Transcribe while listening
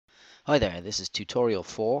Hi there, this is tutorial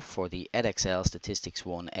 4 for the Edexcel Statistics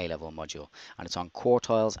 1 A-Level module, and it's on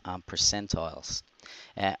quartiles and percentiles.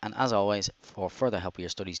 And as always, for further help with your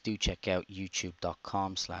studies, do check out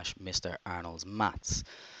youtube.com/Mr. Arnold's Maths.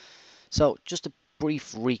 So just a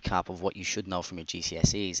brief recap of what you should know from your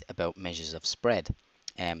GCSEs about measures of spread.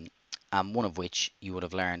 And one of which you would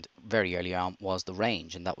have learned very early on was the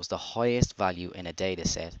range, and that was the highest value in a data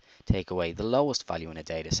set take away the lowest value in a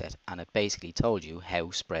data set, and it basically told you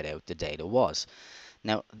how spread out the data was.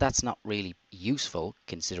 Now that's not really useful,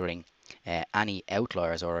 considering any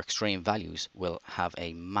outliers or extreme values will have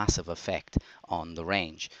a massive effect on the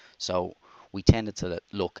range. So we tended to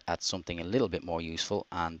look at something a little bit more useful,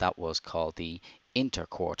 and that was called the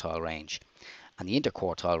interquartile range. And the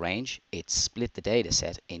interquartile range, it split the data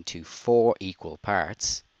set into 4 equal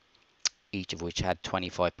parts, each of which had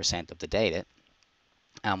 25% of the data.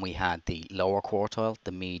 And we had the lower quartile,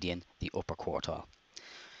 the median, the upper quartile.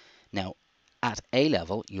 Now, at A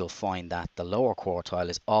level, you'll find that the lower quartile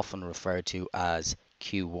is often referred to as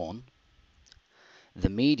Q1. The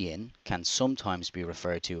median can sometimes be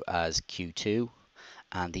referred to as Q2.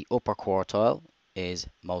 And the upper quartile is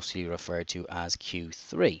mostly referred to as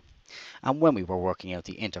Q3. And when we were working out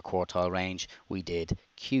the interquartile range, we did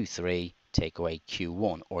Q3 take away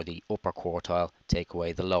Q1, or the upper quartile take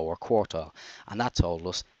away the lower quartile. And that told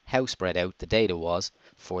us how spread out the data was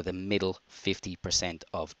for the middle 50%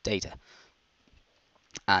 of data.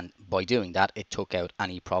 And by doing that, it took out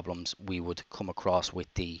any problems we would come across with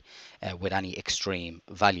with any extreme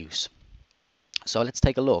values. So let's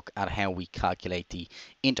take a look at how we calculate the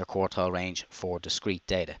interquartile range for discrete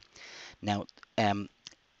data. Now,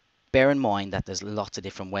 bear in mind that there's lots of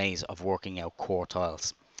different ways of working out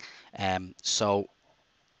quartiles. So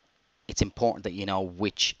it's important that you know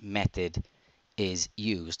which method is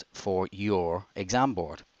used for your exam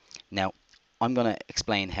board. Now, I'm going to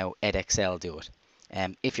explain how Edexcel do it.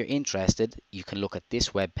 If you're interested, you can look at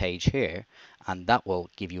this web page here, and that will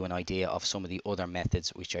give you an idea of some of the other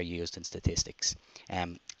methods which are used in statistics.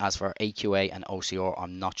 As for AQA and OCR,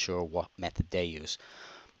 I'm not sure what method they use.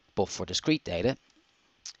 But for discrete data,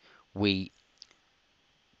 we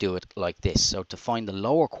do it like this. So to find the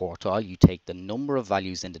lower quartile, you take the number of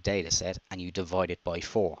values in the data set and you divide it by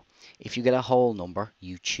 4. If you get a whole number,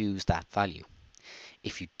 you choose that value.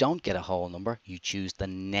 If you don't get a whole number, you choose the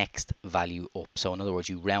next value up. So in other words,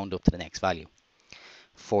 you round up to the next value.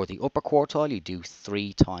 For the upper quartile, you do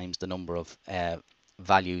 3 times the number of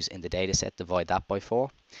values in the data set, divide that by 4.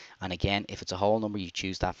 And again, if it's a whole number, you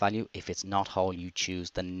choose that value. If it's not whole, you choose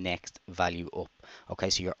the next value up. Okay,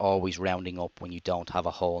 so you're always rounding up when you don't have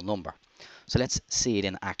a whole number. So let's see it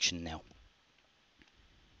in action now.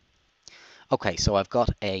 Okay, so I've got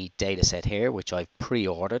a data set here which I've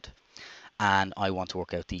pre-ordered, and I want to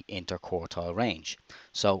work out the interquartile range.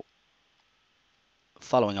 So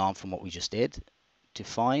following on from what we just did, to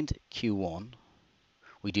find Q1,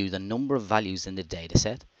 we do the number of values in the data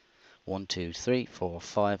set. 1, 2, 3, 4,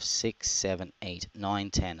 5, 6, 7, 8,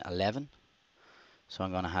 9, 10, 11. So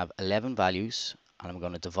I'm going to have 11 values, and I'm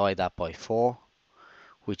going to divide that by 4,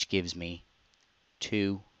 which gives me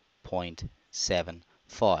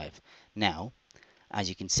 2.75. Now, as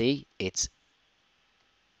you can see, it's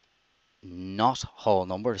not whole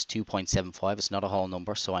number. It's 2.75. It's not a whole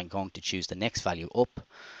number, so I'm going to choose the next value up.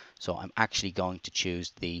 So I'm actually going to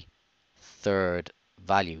choose the third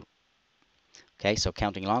value. Okay, so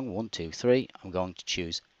counting along, 1, 2, 3, I'm going to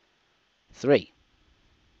choose 3.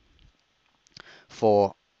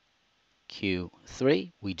 For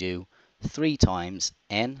Q3, we do 3 times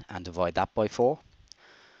n and divide that by 4.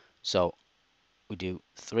 So we do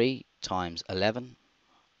 3 times 11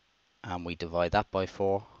 and we divide that by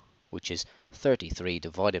 4, which is 33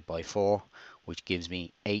 divided by 4, which gives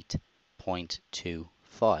me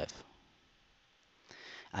 8.25.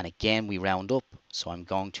 And again, we round up, so I'm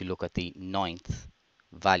going to look at the 9th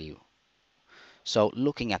value. So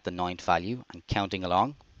looking at the 9th value and counting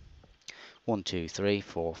along, 1, 2, 3,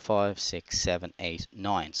 4, 5, 6, 7, 8,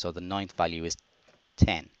 9. So the 9th value is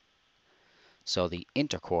 10. So the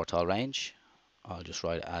interquartile range, I'll just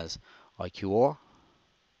write it as IQR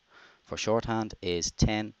for shorthand, is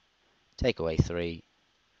 10 take away 3,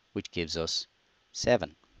 which gives us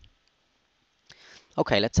 7.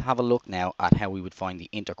 Okay, let's have a look now at how we would find the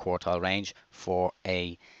interquartile range for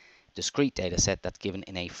a discrete data set that's given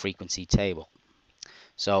in a frequency table.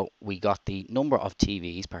 So we got the number of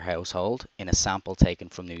TVs per household in a sample taken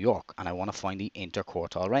from New York, and I want to find the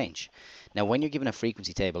interquartile range. Now, when you're given a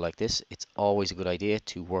frequency table like this, it's always a good idea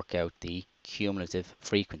to work out the cumulative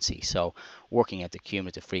frequency. So working out the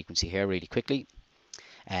cumulative frequency here really quickly.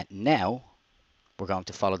 And now we're going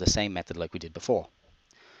to follow the same method like we did before.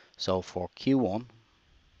 So for Q1,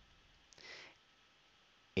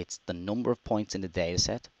 it's the number of points in the data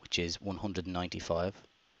set, which is 195.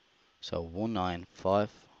 So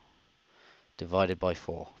 195 divided by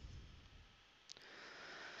 4.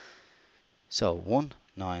 So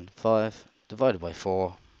 195 divided by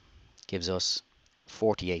 4 gives us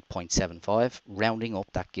 48.75. Rounding up,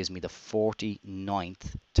 that gives me the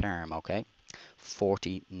 49th term, okay?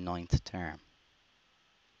 49th term.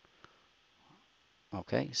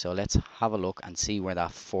 Okay, so let's have a look and see where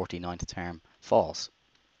that 49th term falls.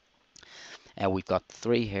 We've got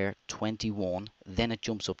 3 here, 21, then it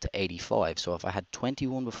jumps up to 85. So if I had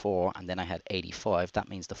 21 before and then I had 85, that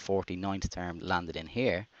means the 49th term landed in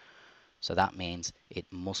here. So that means it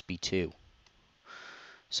must be 2.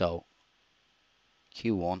 So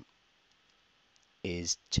Q1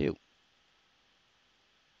 is 2.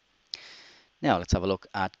 Now let's have a look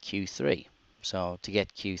at Q3. So to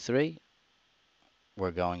get Q3,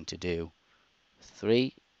 we're going to do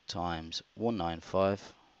 3 times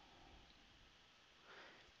 195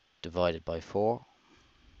 divided by 4.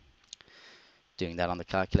 Doing that on the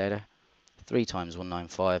calculator. 3 times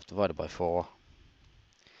 195 divided by 4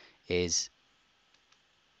 is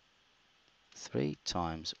 3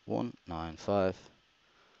 times 195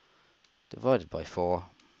 divided by 4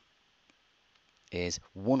 is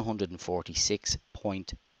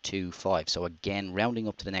 146.25. So again, rounding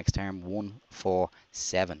up to the next term,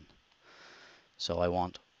 147. So I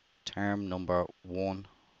want term number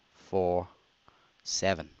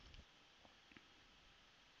 147.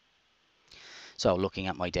 So looking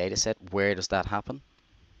at my data set, where does that happen?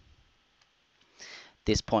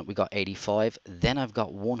 This point we got 85, then I've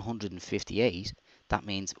got 158. That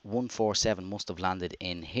means 147 must have landed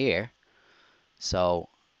in here. So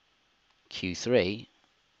Q3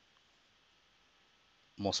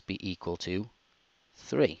 must be equal to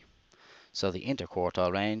 3. So the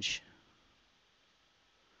interquartile range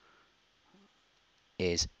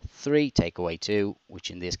is 3 take away 2, which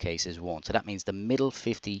in this case is 1. So that means the middle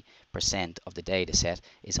 50% of the data set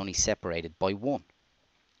is only separated by 1.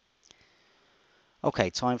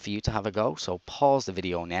 Okay, time for you to have a go. So pause the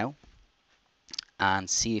video now and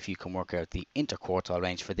see if you can work out the interquartile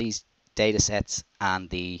range for these data sets and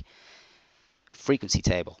the frequency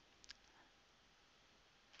table.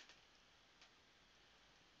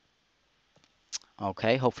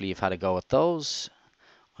 Okay, hopefully you've had a go at those.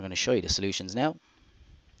 I'm going to show you the solutions now.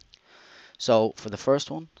 So for the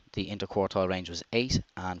first one, the interquartile range was 8,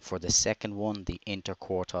 and for the second one, the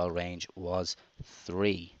interquartile range was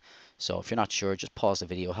 3. So if you're not sure, just pause the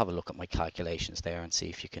video, have a look at my calculations there and see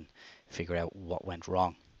if you can figure out what went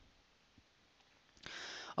wrong.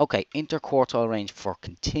 Okay, interquartile range for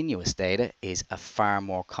continuous data is a far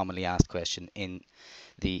more commonly asked question in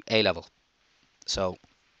the A-level. So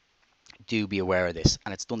do be aware of this,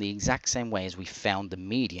 and it's done the exact same way as we found the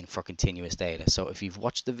median for continuous data. So if you've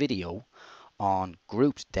watched the video on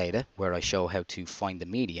grouped data where I show how to find the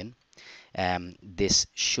median, this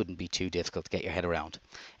shouldn't be too difficult to get your head around.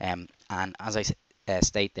 And as I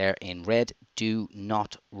state there in red, do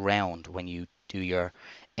not round when you do your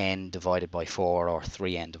n divided by 4 or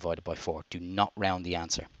 3n divided by 4. Do not round the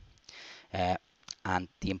answer. And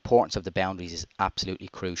the importance of the boundaries is absolutely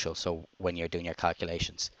crucial. So when you're doing your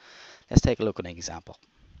calculations, let's take a look at an example.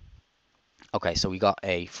 Okay, so we got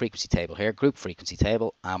a frequency table here, group frequency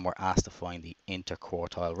table, and we're asked to find the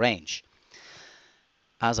interquartile range.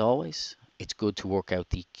 As always, it's good to work out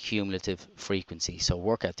the cumulative frequency. So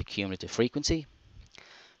work out the cumulative frequency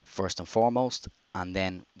first and foremost, and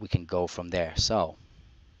then we can go from there. So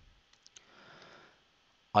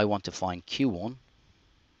I want to find Q1,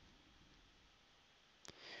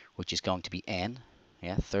 which is going to be n,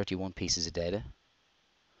 31 pieces of data,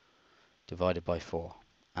 divided by 4.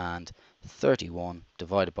 And 31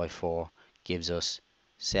 divided by 4 gives us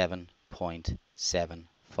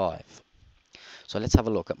 7.75. So let's have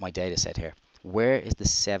a look at my data set here. Where is the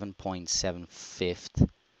 7.75th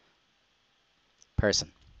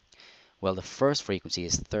person? Well, the first frequency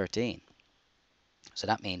is 13. So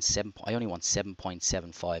that means I only want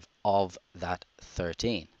 7.75 of that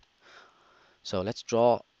 13. So let's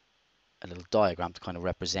draw a little diagram to kind of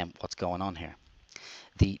represent what's going on here.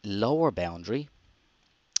 The lower boundary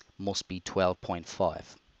must be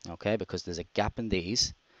 12.5, okay, because there's a gap in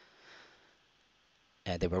these.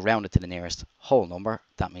 They were rounded to the nearest whole number.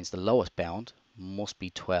 That means the lowest bound must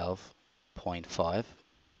be 12.5.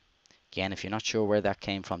 Again, if you're not sure where that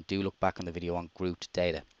came from, do look back on the video on grouped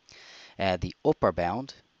data. The upper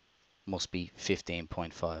bound must be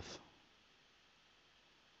 15.5.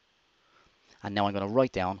 And now I'm going to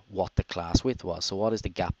write down what the class width was. So what is the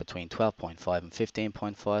gap between 12.5 and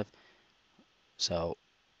 15.5? So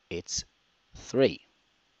It's 3.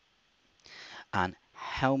 And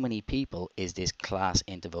how many people is this class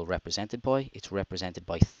interval represented by? It's represented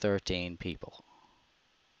by 13 people.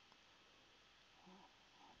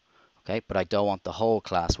 Okay, but I don't want the whole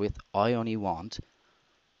class width. I only want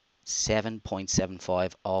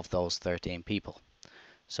 7.75 of those 13 people.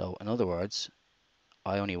 So in other words,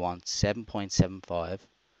 I only want 7.75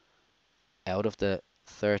 out of the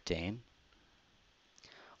 13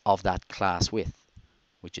 of that class width,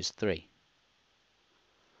 which is 3.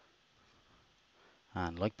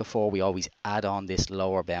 And like before, we always add on this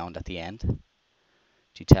lower bound at the end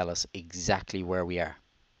to tell us exactly where we are.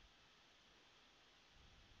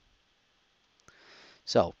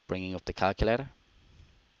 So bringing up the calculator,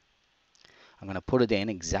 I'm going to put it in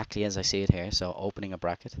exactly as I see it here. So opening a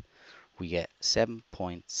bracket, we get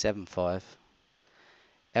 7.75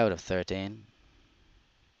 out of 13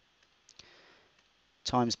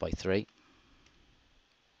 times by 3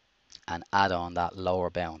 and add on that lower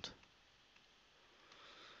bound.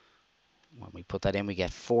 When we put that in, we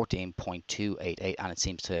get 14.288, and it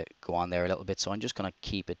seems to go on there a little bit, so I'm just going to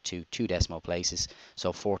keep it to 2 decimal places,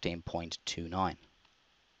 so 14.29.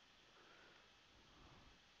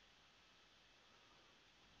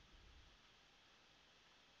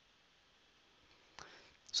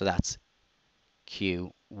 So that's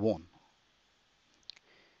Q1.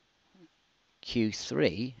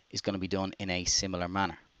 Q3 is going to be done in a similar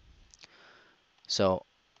manner. So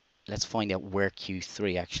let's find out where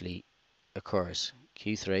Q3 actually occurs.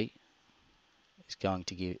 Q3 is going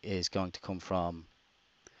to come from,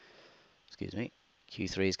 Q3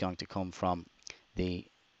 is going to come from the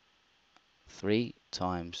 3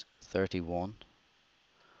 times 31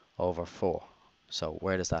 over 4. So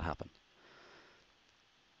where does that happen?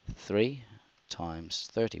 3 times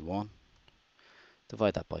 31,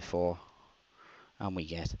 divide that by 4, and we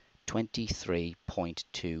get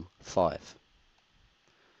 23.25.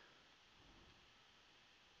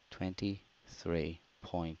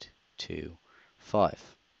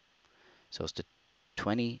 23.25. So it's the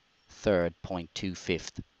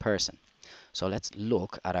 23rd.25th person. So let's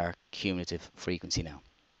look at our cumulative frequency now.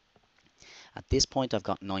 At this point I've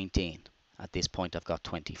got 19. At this point I've got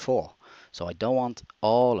 24. So I don't want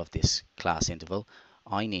all of this class interval.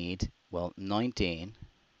 I need, well, 19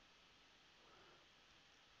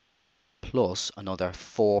 plus another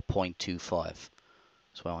 4.25.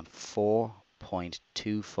 So I want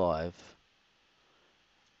 4.25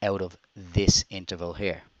 out of this interval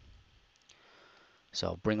here.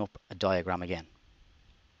 So bring up a diagram again.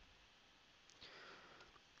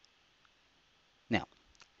 Now,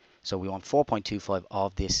 so we want 4.25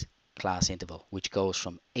 of this class interval, which goes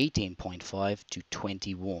from 18.5 to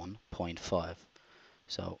 21.5.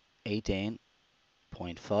 So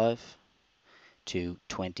 18.5 to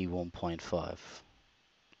 21.5.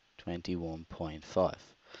 21.5.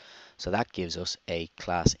 So that gives us a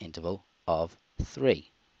class interval of 3.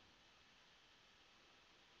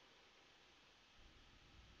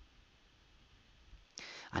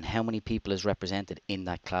 And how many people is represented in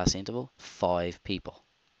that class interval? 5 people.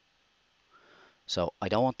 So I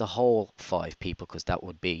don't want the whole 5 people because that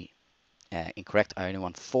would be incorrect. I only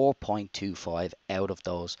want 4.25 out of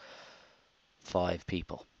those 5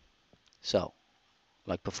 people. So,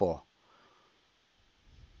 like before,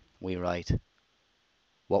 we write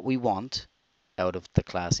what we want out of the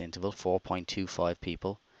class interval, 4.25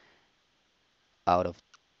 people, out of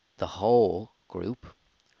the whole group,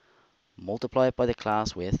 multiply it by the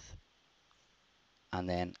class width, and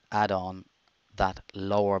then add on that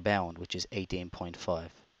lower bound, which is 18.5.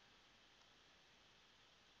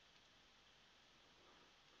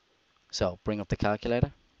 So bring up the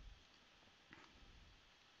calculator.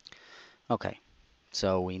 Okay,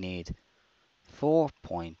 so we need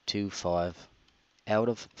 4.25 out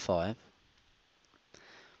of 5,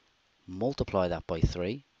 multiply that by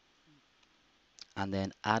 3, and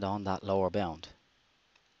then add on that lower bound.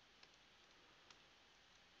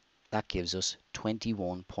 That gives us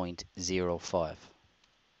 21.05.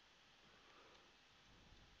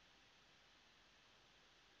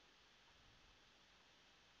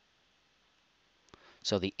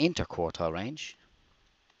 So the interquartile range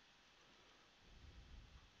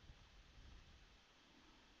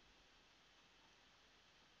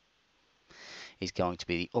is going to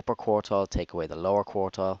be the upper quartile, take away the lower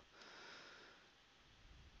quartile.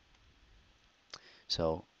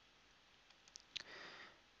 So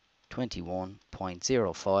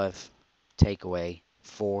 21.05 take away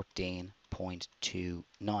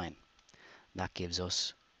 14.29. That gives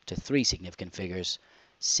us, to 3 significant figures,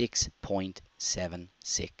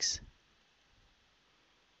 6.76.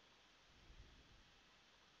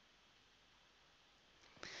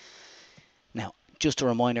 Just a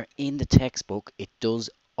reminder, in the textbook it does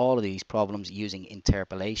all of these problems using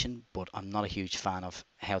interpolation, but I'm not a huge fan of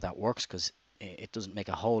how that works because it doesn't make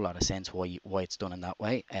a whole lot of sense why it's done in that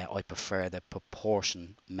way. I prefer the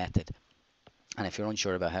proportion method. And if you're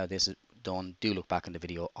unsure about how this is done, do look back in the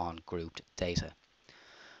video on grouped data.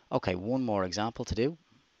 Okay, one more example to do.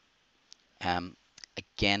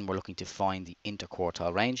 Again, we're looking to find the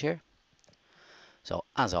interquartile range here. So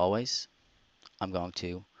as always, I'm going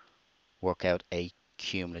to work out a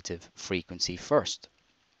cumulative frequency first.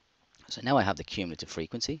 So now I have the cumulative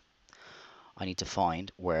frequency. I need to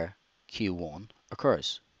find where Q1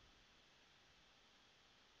 occurs.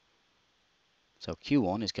 So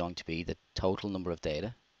Q1 is going to be the total number of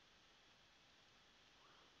data,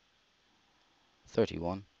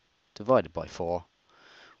 31, divided by 4,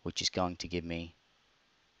 which is going to give me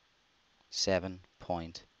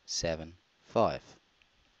 7.75.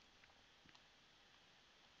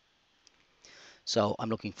 So I'm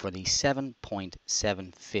looking for the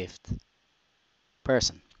 7.75th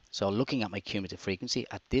person. So looking at my cumulative frequency,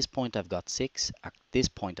 at this point I've got 6, at this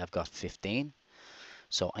point I've got 15.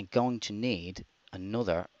 So I'm going to need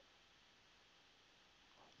another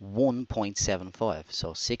 1.75.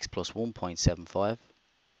 So 6 plus 1.75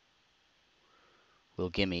 will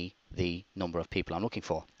give me the number of people I'm looking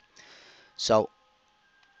for. So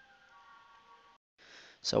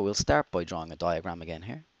we'll start by drawing a diagram again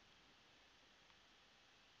here.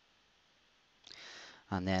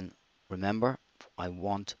 And then remember, I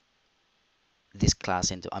want this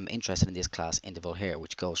class I'm interested in this class interval here,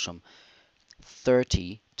 which goes from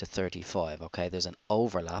 30 to 35. Okay, there's an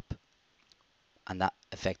overlap, and that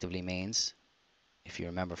effectively means, if you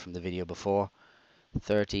remember from the video before,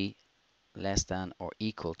 30 less than or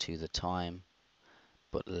equal to the time,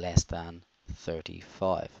 but less than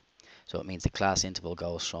 35. So it means the class interval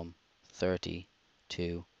goes from 30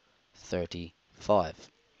 to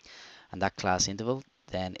 35. And that class interval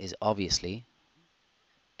then is obviously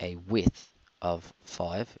a width of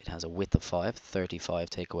 5. It has a width of 5. 35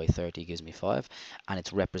 take away 30 gives me 5. And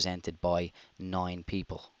it's represented by 9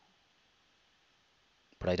 people.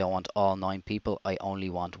 But I don't want all 9 people. I only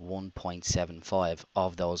want 1.75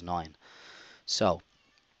 of those 9. So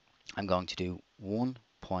I'm going to do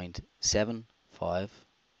 1.75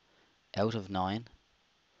 out of 9,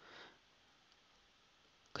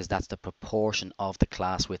 because that's the proportion of the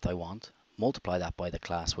class width I want. Multiply that by the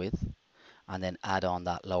class width, and then add on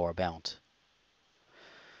that lower bound.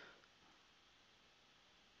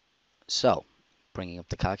 So, bringing up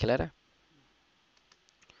the calculator.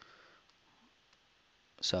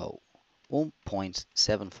 So,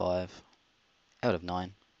 1.75 out of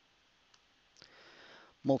 9.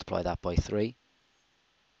 Multiply that by 3,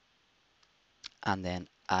 and then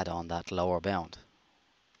add on that lower bound.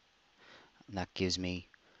 And that gives me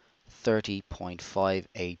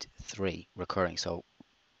 30.583 recurring. So,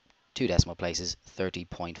 2 decimal places,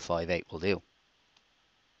 30.58 will do.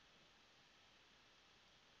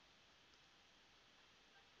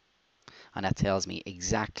 And that tells me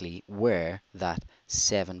exactly where that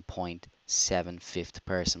 7.75th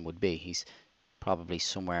person would be. He's probably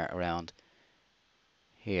somewhere around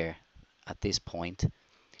here at this point.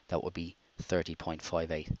 That would be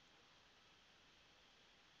 30.58.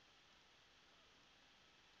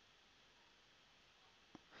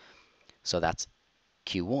 So that's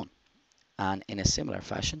Q1. And in a similar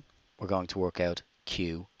fashion, we're going to work out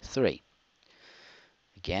Q3.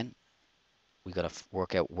 Again, we've got to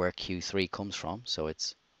work out where Q3 comes from. So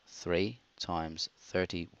it's 3 times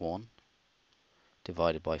 31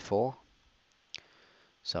 divided by 4.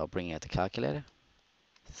 So bringing out the calculator,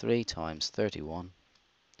 3 times 31,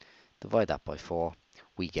 divide that by 4,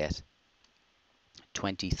 we get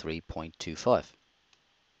 23.25.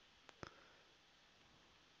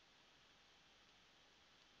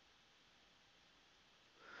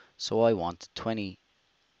 So I want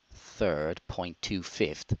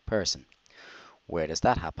 23rd.25th person. Where does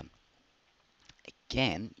that happen?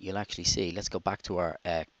 Again, you'll actually see, let's go back to our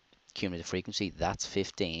cumulative frequency. That's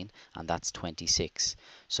 15 and that's 26.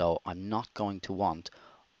 So I'm not going to want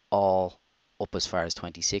all up as far as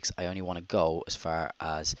 26. I only want to go as far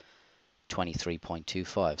as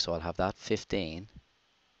 23.25. So I'll have that 15.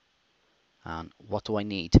 And what do I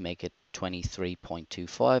need to make it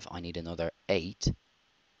 23.25? I need another 8.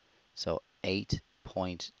 So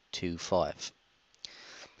 8.25.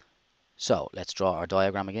 So let's draw our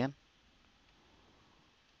diagram again.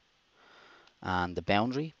 And the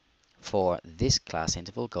boundary for this class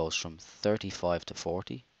interval goes from 35 to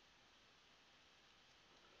 40.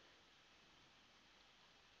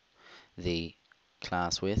 The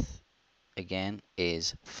class width again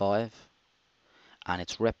is 5, and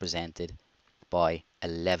it's represented by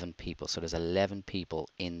 11 people. So there's 11 people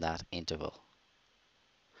in that interval.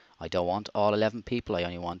 I don't want all 11 people, I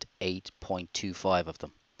only want 8.25 of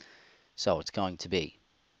them. So it's going to be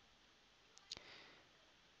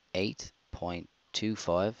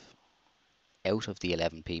 8.25 out of the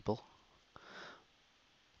 11 people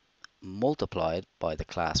multiplied by the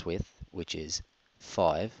class width, which is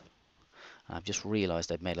 5. And I've just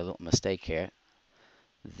realized I've made a little mistake here.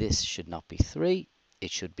 This should not be 3,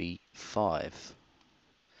 it should be 5.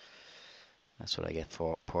 That's what I get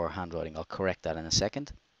for poor handwriting. I'll correct that in a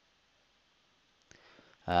second.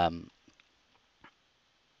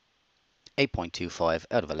 8.25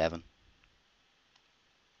 out of 11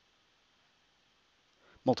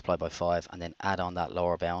 multiply by 5 and then add on that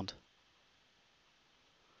lower bound.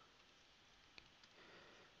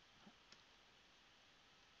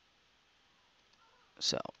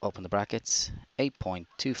 So open the brackets,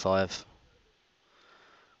 8.25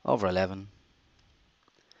 over 11,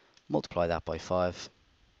 multiply that by 5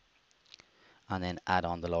 and then add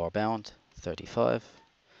on the lower bound, 35,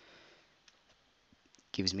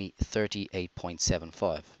 gives me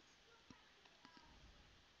 38.75.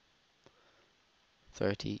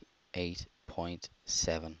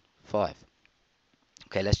 38.75.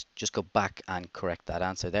 Okay, let's just go back and correct that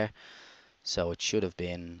answer there. So it should have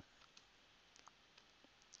been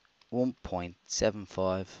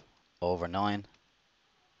 1.75 over 9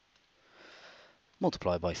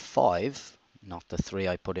 multiplied by 5, not the 3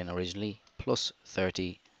 I put in originally, plus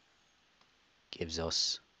 30 gives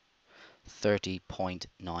us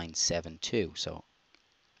 30.972. So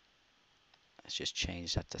let's just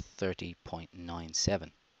change that to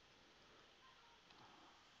 30.97.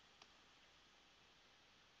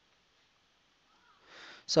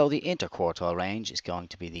 So the interquartile range is going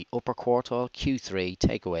to be the upper quartile, Q3,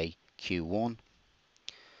 take away Q1.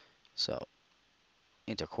 So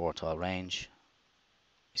interquartile range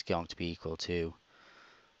is going to be equal to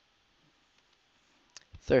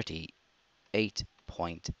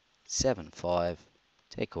 38.75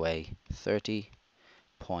 take away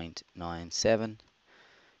 30.97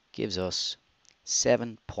 gives us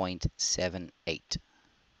 7.78.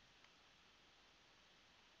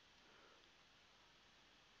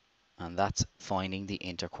 And that's finding the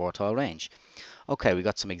interquartile range. Okay, we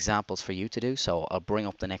got some examples for you to do, so I'll bring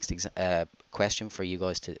up the next question for you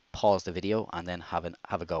guys to pause the video and then have a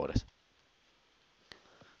go at it.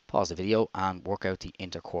 Pause the video and work out the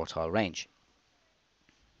interquartile range.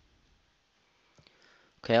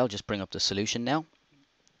 Okay, I'll just bring up the solution now.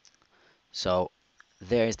 So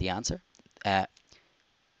there's the answer.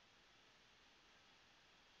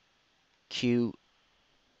 Q3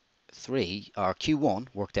 or Q1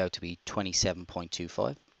 worked out to be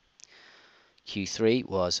 27.25. Q3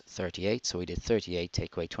 was 38, so we did 38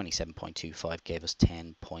 take away 27.25 gave us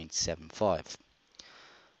 10.75.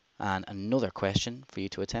 And another question for you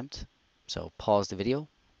to attempt. So pause the video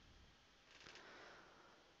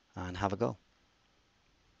and have a go.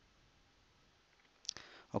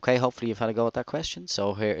 Okay, hopefully you've had a go at that question.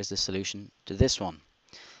 So here is the solution to this one.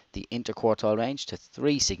 The interquartile range to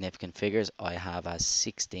 3 significant figures I have as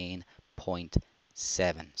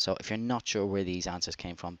 16.7. So if you're not sure where these answers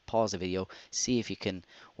came from, pause the video, see if you can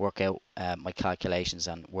work out my calculations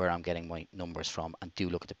and where I'm getting my numbers from, and do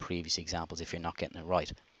look at the previous examples if you're not getting it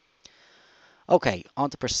right. Okay, on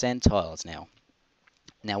to percentiles now.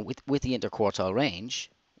 Now with the interquartile range,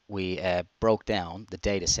 we broke down the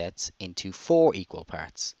data sets into 4 equal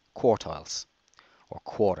parts, quartiles or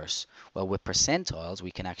quarters. Well, with percentiles,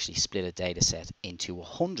 we can actually split a data set into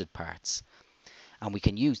 100 parts, and we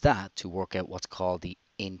can use that to work out what's called the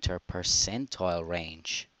interpercentile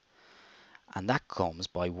range. And that comes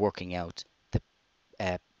by working out the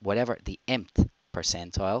whatever the mth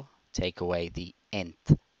percentile take away the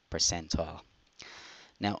nth percentile.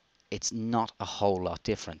 Now, it's not a whole lot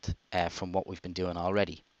different from what we've been doing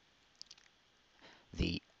already.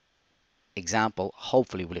 The example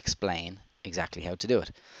hopefully will explain exactly how to do it.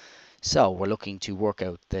 So we're looking to work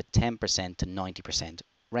out the 10% to 90%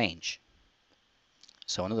 range.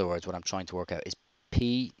 So in other words, what I'm trying to work out is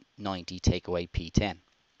P90 take away P10.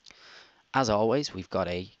 As always, we've got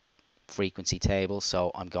a frequency table,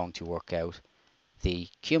 so I'm going to work out the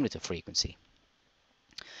cumulative frequency.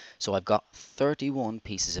 So I've got 31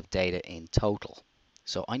 pieces of data in total.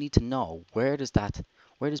 So I need to know where does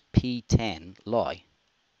P10 lie?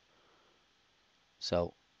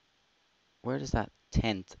 So where does that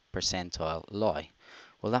 10th percentile lie?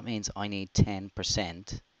 Well, that means I need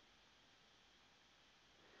 10%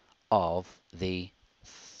 of the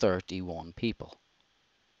 31 people.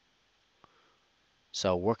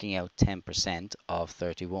 So working out 10% of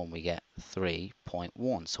 31, we get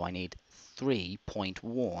 3.1. So I need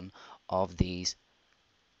 3.1 of these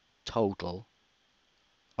total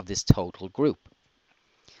of this total group.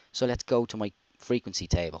 So let's go to my frequency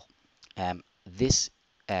table. This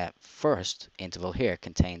first interval here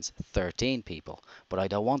contains 13 people, but I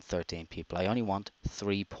don't want 13 people. I only want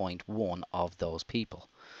 3.1 of those people.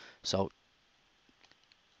 So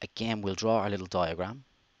again, we'll draw our little diagram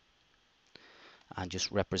and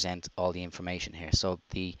just represent all the information here. So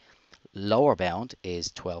the lower bound is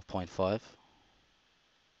 12.5.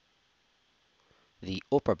 The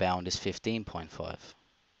upper bound is 15.5.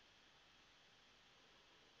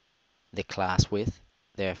 The class width,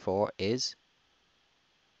 therefore, is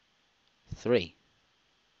 3.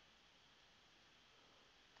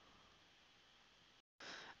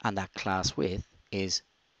 And that class width is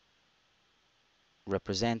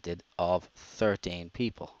represented of 13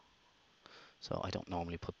 people. So I don't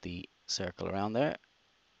normally put the circle around there.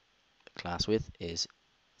 Class width is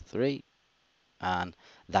 3, and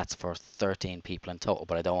that's for 13 people in total,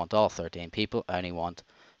 but I don't want all 13 people. I only want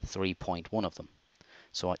 3.1 of them.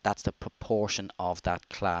 So that's the proportion of that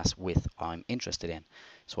class width I'm interested in.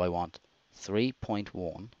 So I want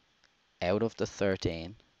 3.1 out of the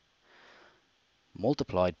 13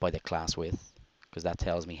 multiplied by the class width, because that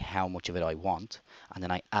tells me how much of it I want, and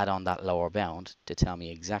then I add on that lower bound to tell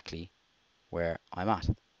me exactly where I'm at.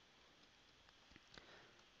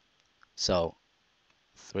 So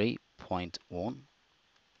 3.1, bring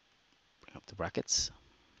up the brackets,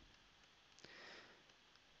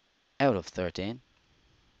 out of 13,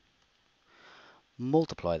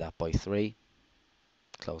 multiply that by 3,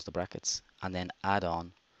 close the brackets, and then add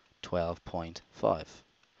on 12.5,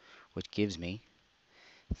 which gives me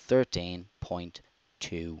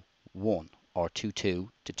 13.21, or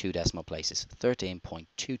 22 to 2 decimal places.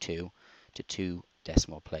 13.22 to 2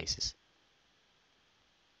 decimal places.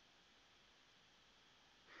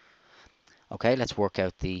 Okay, let's work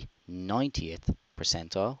out the 90th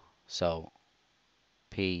percentile. So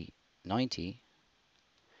P90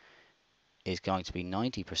 is going to be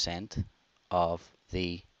 90% of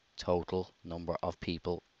the total number of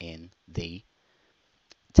people in the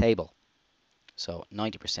table. So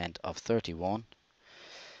 90% of 31,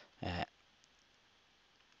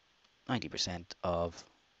 90% of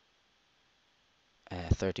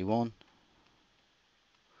 31,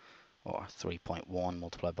 or 3.1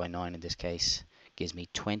 multiplied by 9 in this case, gives me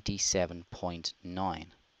 27.9.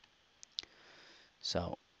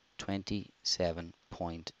 So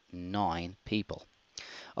 27.9 people.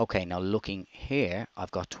 Okay, now looking here,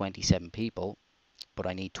 I've got 27 people, but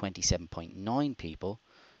I need 27.9 people,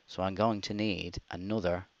 so I'm going to need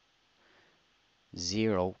another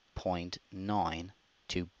 0.9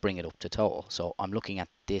 to bring it up to total. So I'm looking at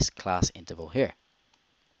this class interval here.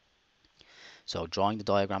 So drawing the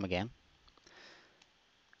diagram again,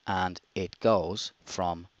 and it goes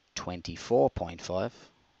from 24.5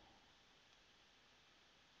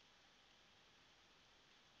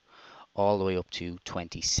 all the way up to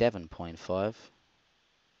 27.5,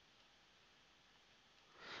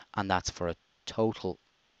 and that's for a total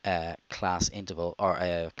class interval,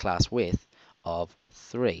 or class width of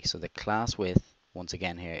 3. So the class width once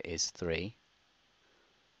again here is 3,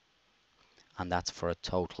 and that's for a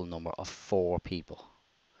total number of 4 people.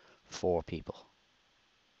 4 people.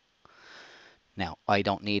 Now I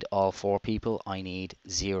don't need all 4 people, I need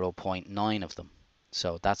 0.9 of them.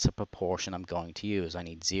 So that's a proportion I'm going to use. I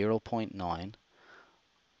need 0.9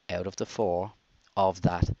 out of the 4 of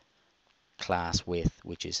that class width,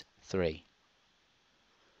 which is 3.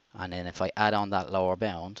 And then if I add on that lower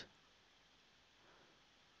bound,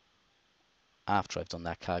 after I've done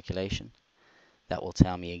that calculation, that will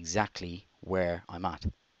tell me exactly where I'm at.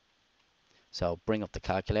 So bring up the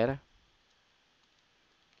calculator,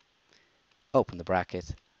 open the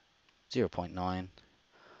bracket, 0.9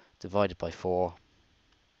 divided by 4,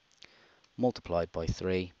 multiplied by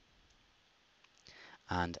 3,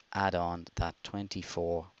 and add on that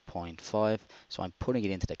 24.5. So I'm putting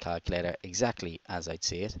it into the calculator exactly as I'd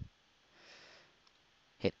see it.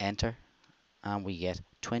 Hit enter, and we get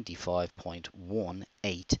 25.18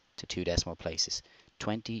 to 2 decimal places.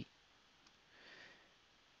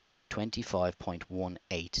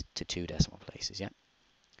 25.18 to 2 decimal places, yeah.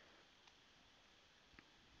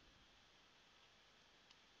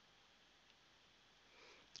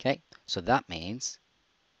 Okay, so that means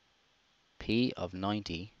P of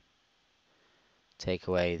 90, take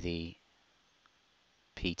away the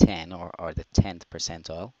P10, or the 10th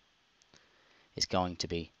percentile, is going to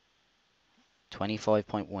be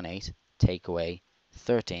 25.18, take away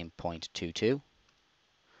 13.22,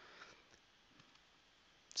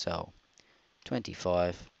 So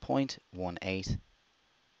 25.18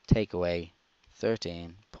 take away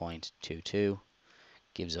 13.22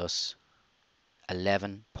 gives us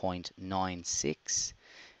 11.96.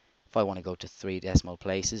 If I want to go to 3 decimal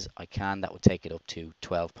places, I can. That would take it up to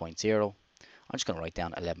 12.0. I'm just going to write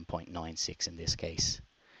down 11.96 in this case.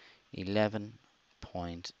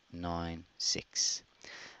 11.96.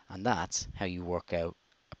 And that's how you work out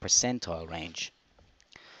a percentile range.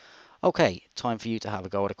 Okay, time for you to have a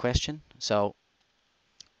go at a question. So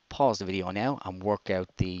pause the video now and work out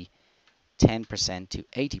the 10% to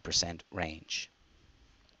 80% range.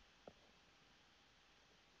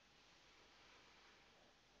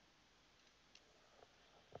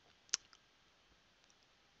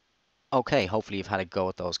 Okay, hopefully you've had a go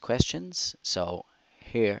at those questions. So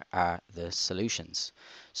here are the solutions.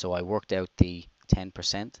 So I worked out the 10th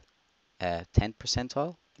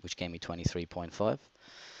percentile, which gave me 23.5.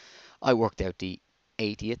 I worked out the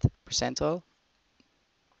 80th percentile,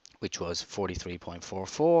 which was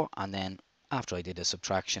 43.44, and then after I did a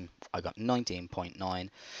subtraction, I got 19.9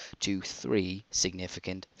 to 3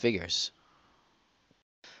 significant figures.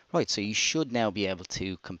 Right, so you should now be able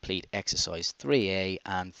to complete exercise 3A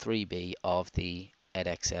and 3B of the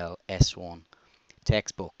Edexcel S1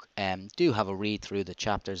 textbook. Do have a read through the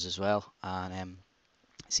chapters as well, and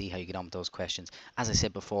see how you get on with those questions. As I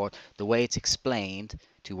said before, the way it's explained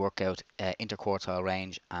to work out interquartile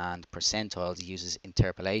range and percentiles uses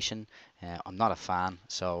interpolation. I'm not a fan,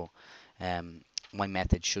 so my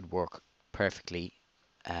method should work perfectly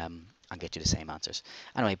and get you the same answers.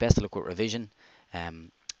 Anyway, best of luck with revision,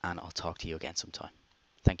 and I'll talk to you again sometime.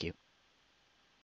 Thank you.